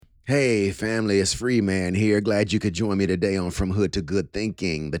Hey, family, it's Freeman here. Glad you could join me today on From Hood to Good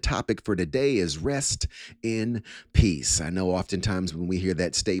Thinking. The topic for today is rest in peace. I know oftentimes when we hear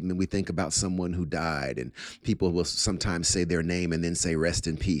that statement, we think about someone who died, and people will sometimes say their name and then say rest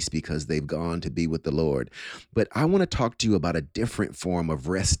in peace because they've gone to be with the Lord. But I want to talk to you about a different form of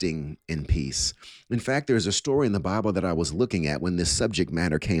resting in peace. In fact, there's a story in the Bible that I was looking at when this subject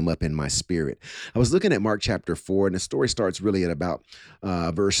matter came up in my spirit. I was looking at Mark chapter 4, and the story starts really at about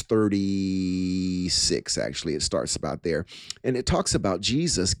verse 36, actually. It starts about there. And it talks about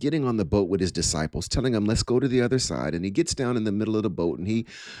Jesus getting on the boat with his disciples, telling them, let's go to the other side. And he gets down in the middle of the boat and he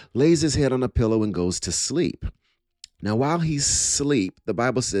lays his head on a pillow and goes to sleep. Now, while he's asleep, the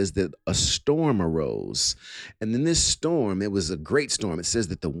Bible says that a storm arose. And in this storm, it was a great storm. It says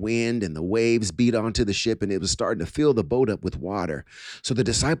that the wind and the waves beat onto the ship and it was starting to fill the boat up with water. So the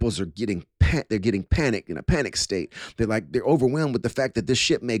disciples are getting panicked, in a panic state. They're overwhelmed with the fact that this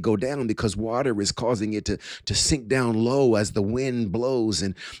ship may go down because water is causing it to sink down low as the wind blows.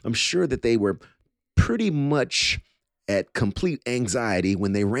 And I'm sure that they were pretty much at complete anxiety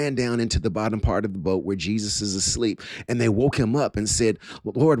when they ran down into the bottom part of the boat where Jesus is asleep, and they woke him up and said,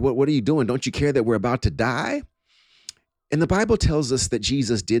 Lord, what are you doing? Don't you care that we're about to die? And the Bible tells us that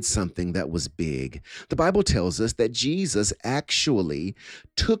Jesus did something that was big. The Bible tells us that Jesus actually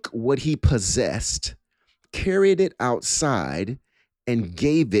took what he possessed, carried it outside, and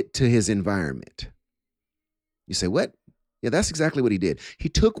gave it to his environment. You say, what? Yeah, that's exactly what he did. He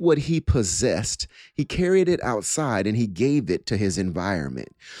took what he possessed, he carried it outside, and he gave it to his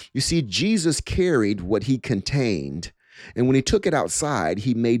environment. You see, Jesus carried what he contained, and when he took it outside,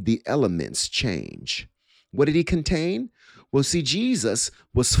 he made the elements change. What did he contain? Well, see, Jesus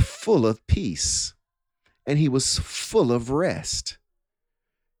was full of peace, and he was full of rest.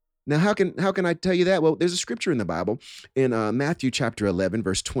 Now, how can I tell you that? Well, there's a scripture in the Bible in Matthew chapter 11,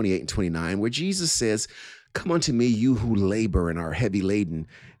 verse 28 and 29, where Jesus says, come unto me, you who labor and are heavy laden.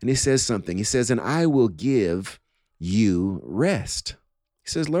 And he says something. He says, and I will give you rest. He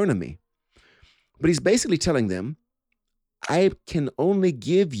says, learn of me. But he's basically telling them, I can only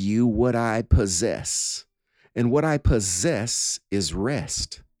give you what I possess. And what I possess is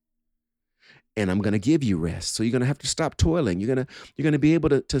rest. And I'm going to give you rest. So you're going to have to stop toiling. You're going to be able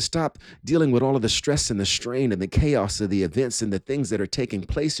to stop dealing with all of the stress and the strain and the chaos of the events and the things that are taking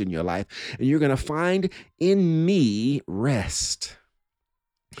place in your life. And you're going to find in me rest.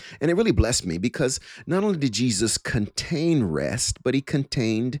 And it really blessed me because not only did Jesus contain rest, but he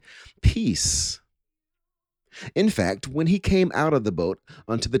contained peace. In fact, when he came out of the boat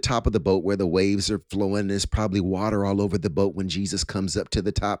onto the top of the boat where the waves are flowing, there's probably water all over the boat when Jesus comes up to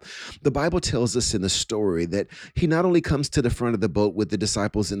the top. The Bible tells us in the story that he not only comes to the front of the boat with the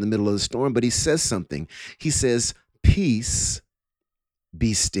disciples in the middle of the storm, but he says something. He says, peace,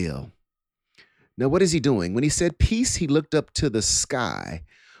 be still. Now, what is he doing? When he said peace, he looked up to the sky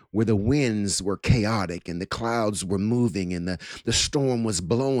where the winds were chaotic and the clouds were moving and the storm was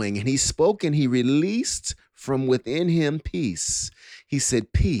blowing. And he spoke and he released from within him peace. He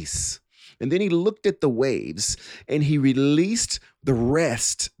said, peace. And then he looked at the waves and he released the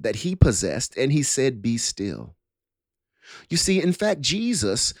rest that he possessed and he said, be still. You see, in fact,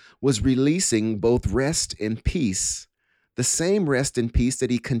 Jesus was releasing both rest and peace, the same rest and peace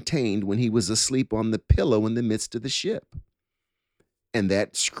that he contained when he was asleep on the pillow in the midst of the ship. And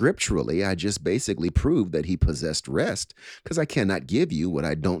that scripturally, I just basically proved that he possessed rest because I cannot give you what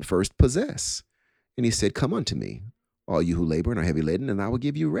I don't first possess. And he said, come unto me, all you who labor and are heavy laden, and I will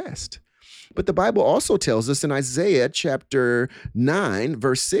give you rest. But the Bible also tells us in Isaiah chapter 9,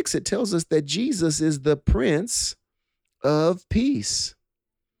 verse 6, it tells us that Jesus is the Prince of Peace.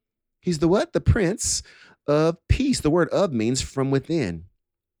 He's the what? The Prince of Peace. The word of means from within.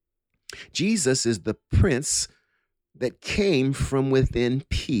 Jesus is the Prince that came from within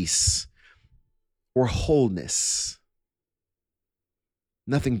peace or wholeness.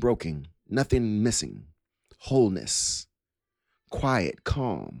 Nothing broken, nothing missing, wholeness, quiet,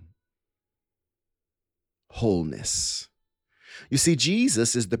 calm, wholeness. You see,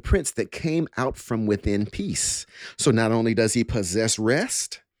 Jesus is the Prince that came out from within peace. So not only does he possess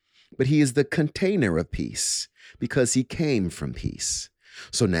rest, but he is the container of peace because he came from peace.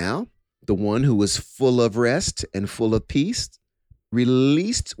 So now, the one who was full of rest and full of peace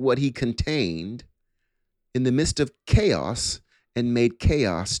released what he contained in the midst of chaos and made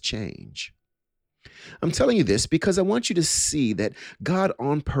chaos change. I'm telling you this because I want you to see that God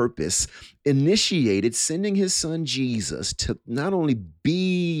on purpose initiated sending his son Jesus to not only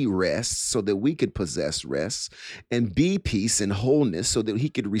be rest so that we could possess rest and be peace and wholeness so that he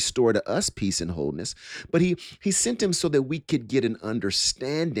could restore to us peace and wholeness, but he sent him so that we could get an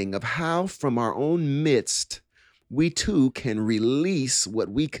understanding of how from our own midst we too can release what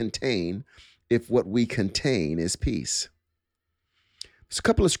we contain if what we contain is peace. There's a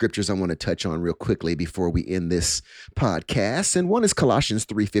couple of scriptures I want to touch on real quickly before we end this podcast. And one is Colossians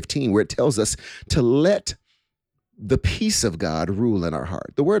 3:15, where it tells us to let the peace of God rule in our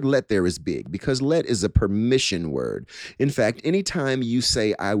heart. The word let there is big because let is a permission word. In fact, anytime you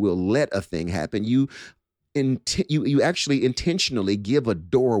say, I will let a thing happen, you actually intentionally give a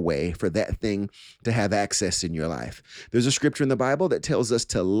doorway for that thing to have access in your life. There's a scripture in the Bible that tells us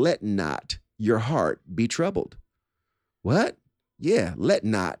to let not your heart be troubled. What? Yeah, let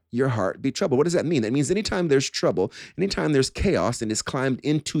not your heart be troubled. What does that mean? That means anytime there's trouble, anytime there's chaos and it's climbed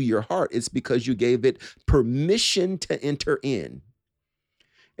into your heart, it's because you gave it permission to enter in.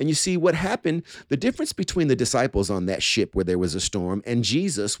 And you see what happened, the difference between the disciples on that ship where there was a storm and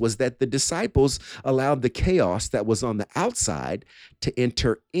Jesus was that the disciples allowed the chaos that was on the outside to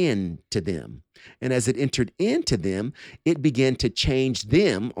enter into them. And as it entered into them, it began to change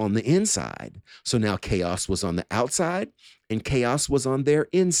them on the inside. So now chaos was on the outside and chaos was on their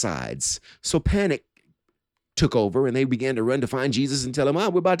insides. So panic took over and they began to run to find Jesus and tell him,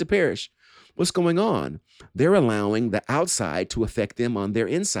 we're about to perish. What's going on? They're allowing the outside to affect them on their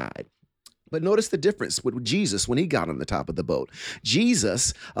inside. But notice the difference with Jesus when he got on the top of the boat.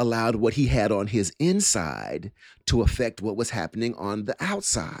 Jesus allowed what he had on his inside to affect what was happening on the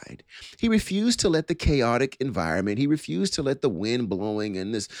outside. He refused to let the chaotic environment, he refused to let the wind blowing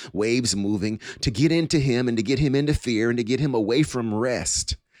and the waves moving to get into him and to get him into fear and to get him away from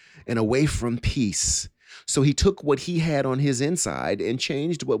rest and away from peace. So he took what he had on his inside and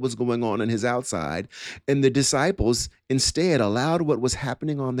changed what was going on his outside. And the disciples instead allowed what was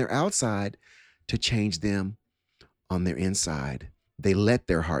happening on their outside to change them on their inside. They let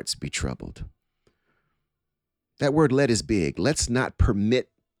their hearts be troubled. That word let is big. Let's not permit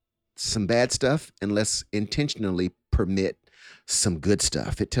some bad stuff and let's intentionally permit some good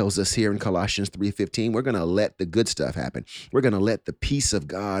stuff. It tells us here in Colossians 3:15, we're going to let the good stuff happen. We're going to let the peace of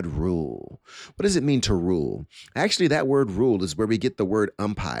God rule. What does it mean to rule? Actually, that word rule is where we get the word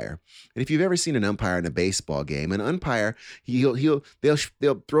umpire. And if you've ever seen an umpire in a baseball game, an umpire,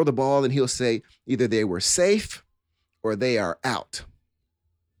 they'll throw the ball and he'll say either they were safe or they are out.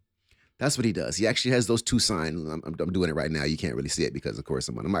 That's what he does. He actually has those two signs. I'm doing it right now. You can't really see it because, of course,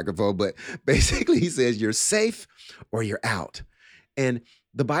 I'm on a microphone. But basically, he says you're safe or you're out. And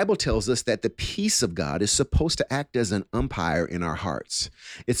the Bible tells us that the peace of God is supposed to act as an umpire in our hearts.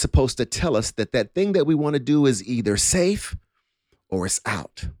 It's supposed to tell us that that thing that we want to do is either safe or it's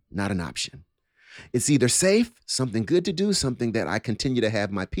out, not an option. It's either safe, something good to do, something that I continue to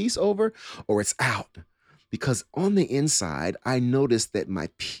have my peace over, or it's out. Because on the inside, I notice that my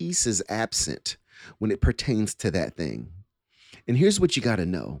peace is absent when it pertains to that thing. And here's what you got to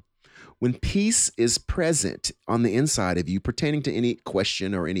know. When peace is present on the inside of you pertaining to any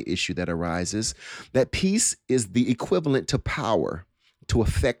question or any issue that arises, that peace is the equivalent to power to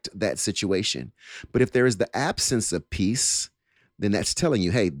affect that situation. But if there is the absence of peace, then that's telling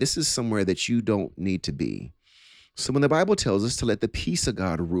you, hey, this is somewhere that you don't need to be. So when the Bible tells us to let the peace of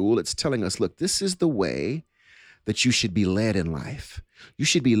God rule, it's telling us, look, this is the way that you should be led in life. You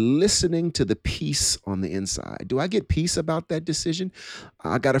should be listening to the peace on the inside. Do I get peace about that decision?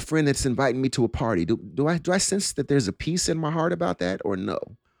 I got a friend that's inviting me to a party. Do I sense that there's a peace in my heart about that or no?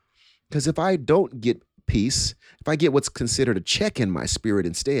 Because if I don't get peace, if I get what's considered a check in my spirit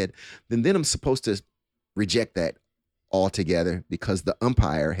instead, then I'm supposed to reject that altogether because the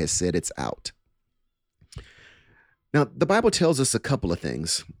umpire has said it's out. Now, the Bible tells us a couple of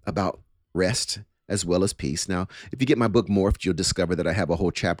things about rest as well as peace. Now, if you get my book Morphed, you'll discover that I have a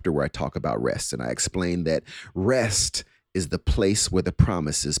whole chapter where I talk about rest, and I explain that rest is the place where the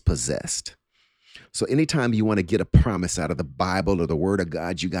promise is possessed. So anytime you want to get a promise out of the Bible or the Word of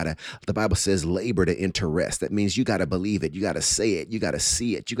God, the Bible says labor to enter rest. That means you got to believe it. You got to say it. You got to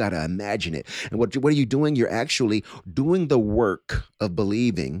see it. You got to imagine it. And what are you doing? You're actually doing the work of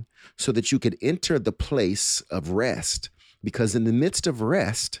believing so that you could enter the place of rest. Because in the midst of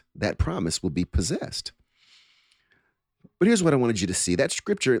rest, that promise will be possessed. But here's what I wanted you to see. That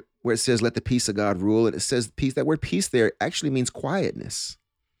scripture where it says, let the peace of God rule, and it says peace, that word peace there actually means quietness.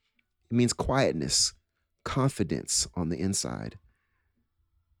 It means quietness, confidence on the inside.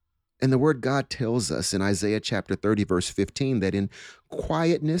 And the word God tells us in Isaiah chapter 30, verse 15, that in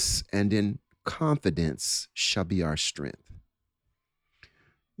quietness and in confidence shall be our strength.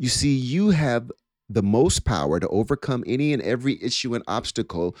 You see, you have the most power to overcome any and every issue and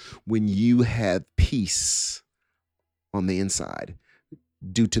obstacle when you have peace on the inside,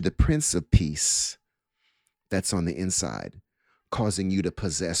 due to the Prince of Peace that's on the inside, causing you to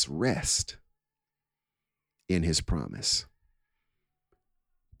possess rest in his promise.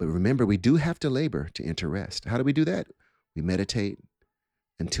 But remember, we do have to labor to enter rest. How do we do that? We meditate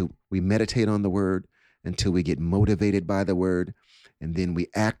on the word until we get motivated by the word, and then we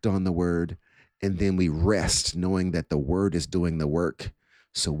act on the word, and then we rest knowing that the word is doing the work,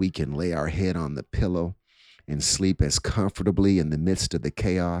 so we can lay our head on the pillow and sleep as comfortably in the midst of the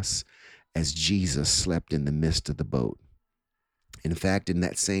chaos as Jesus slept in the midst of the boat. In fact, in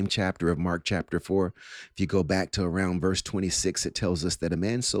that same chapter of Mark chapter 4, if you go back to around verse 26, it tells us that a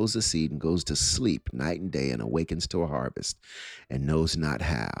man sows a seed and goes to sleep night and day and awakens to a harvest and knows not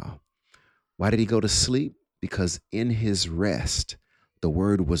how. Why did he go to sleep? Because in his rest, the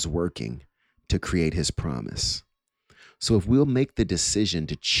word was working to create his promise. So if we'll make the decision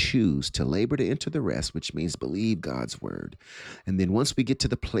to choose to labor to enter the rest, which means believe God's word, and then once we get to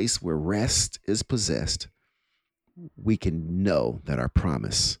the place where rest is possessed, we can know that our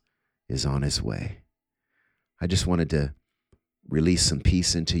promise is on its way. I just wanted to release some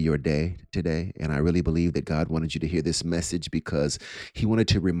peace into your day today. And I really believe that God wanted you to hear this message because he wanted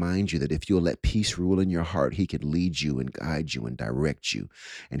to remind you that if you'll let peace rule in your heart, he can lead you and guide you and direct you.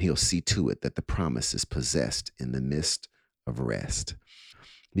 And he'll see to it that the promise is possessed in the midst of rest.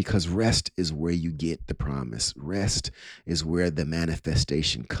 Because rest is where you get the promise. Rest is where the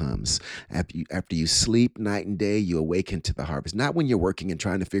manifestation comes. After you sleep night and day, you awaken to the harvest. Not when you're working and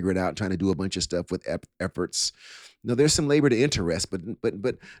trying to figure it out, trying to do a bunch of stuff with efforts. No, there's some labor to enter rest,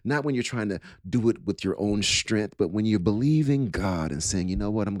 but not when you're trying to do it with your own strength, but when you're believing God and saying, you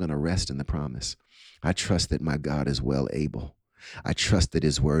know what, I'm going to rest in the promise. I trust that my God is well able. I trust that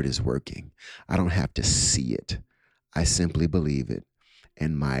his word is working. I don't have to see it. I simply believe it.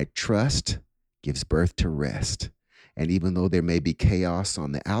 And my trust gives birth to rest. And even though there may be chaos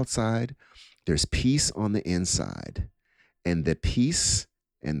on the outside, there's peace on the inside. And the peace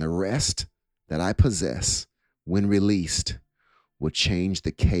and the rest that I possess, when released, will change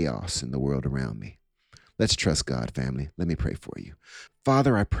the chaos in the world around me. Let's trust God, family. Let me pray for you.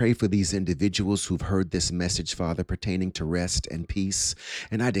 Father, I pray for these individuals who've heard this message, Father, pertaining to rest and peace.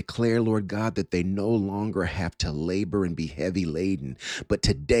 And I declare, Lord God, that they no longer have to labor and be heavy laden. But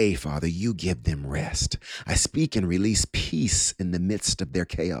today, Father, you give them rest. I speak and release peace in the midst of their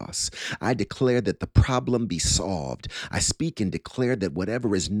chaos. I declare that the problem be solved. I speak and declare that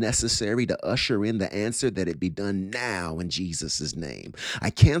whatever is necessary to usher in the answer, that it be done now in Jesus' name. I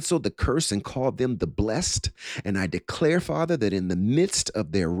cancel the curse and call them the blessed. And I declare, Father, that in the midst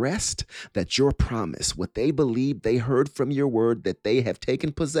of their rest, that your promise, what they believe they heard from your word, that they have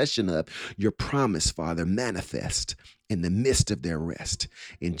taken possession of, your promise, Father, manifest in the midst of their rest.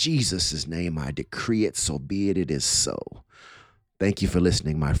 In Jesus' name, I decree it, so be it, it is so. Thank you for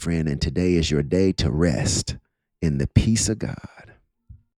listening, my friend, and today is your day to rest in the peace of God.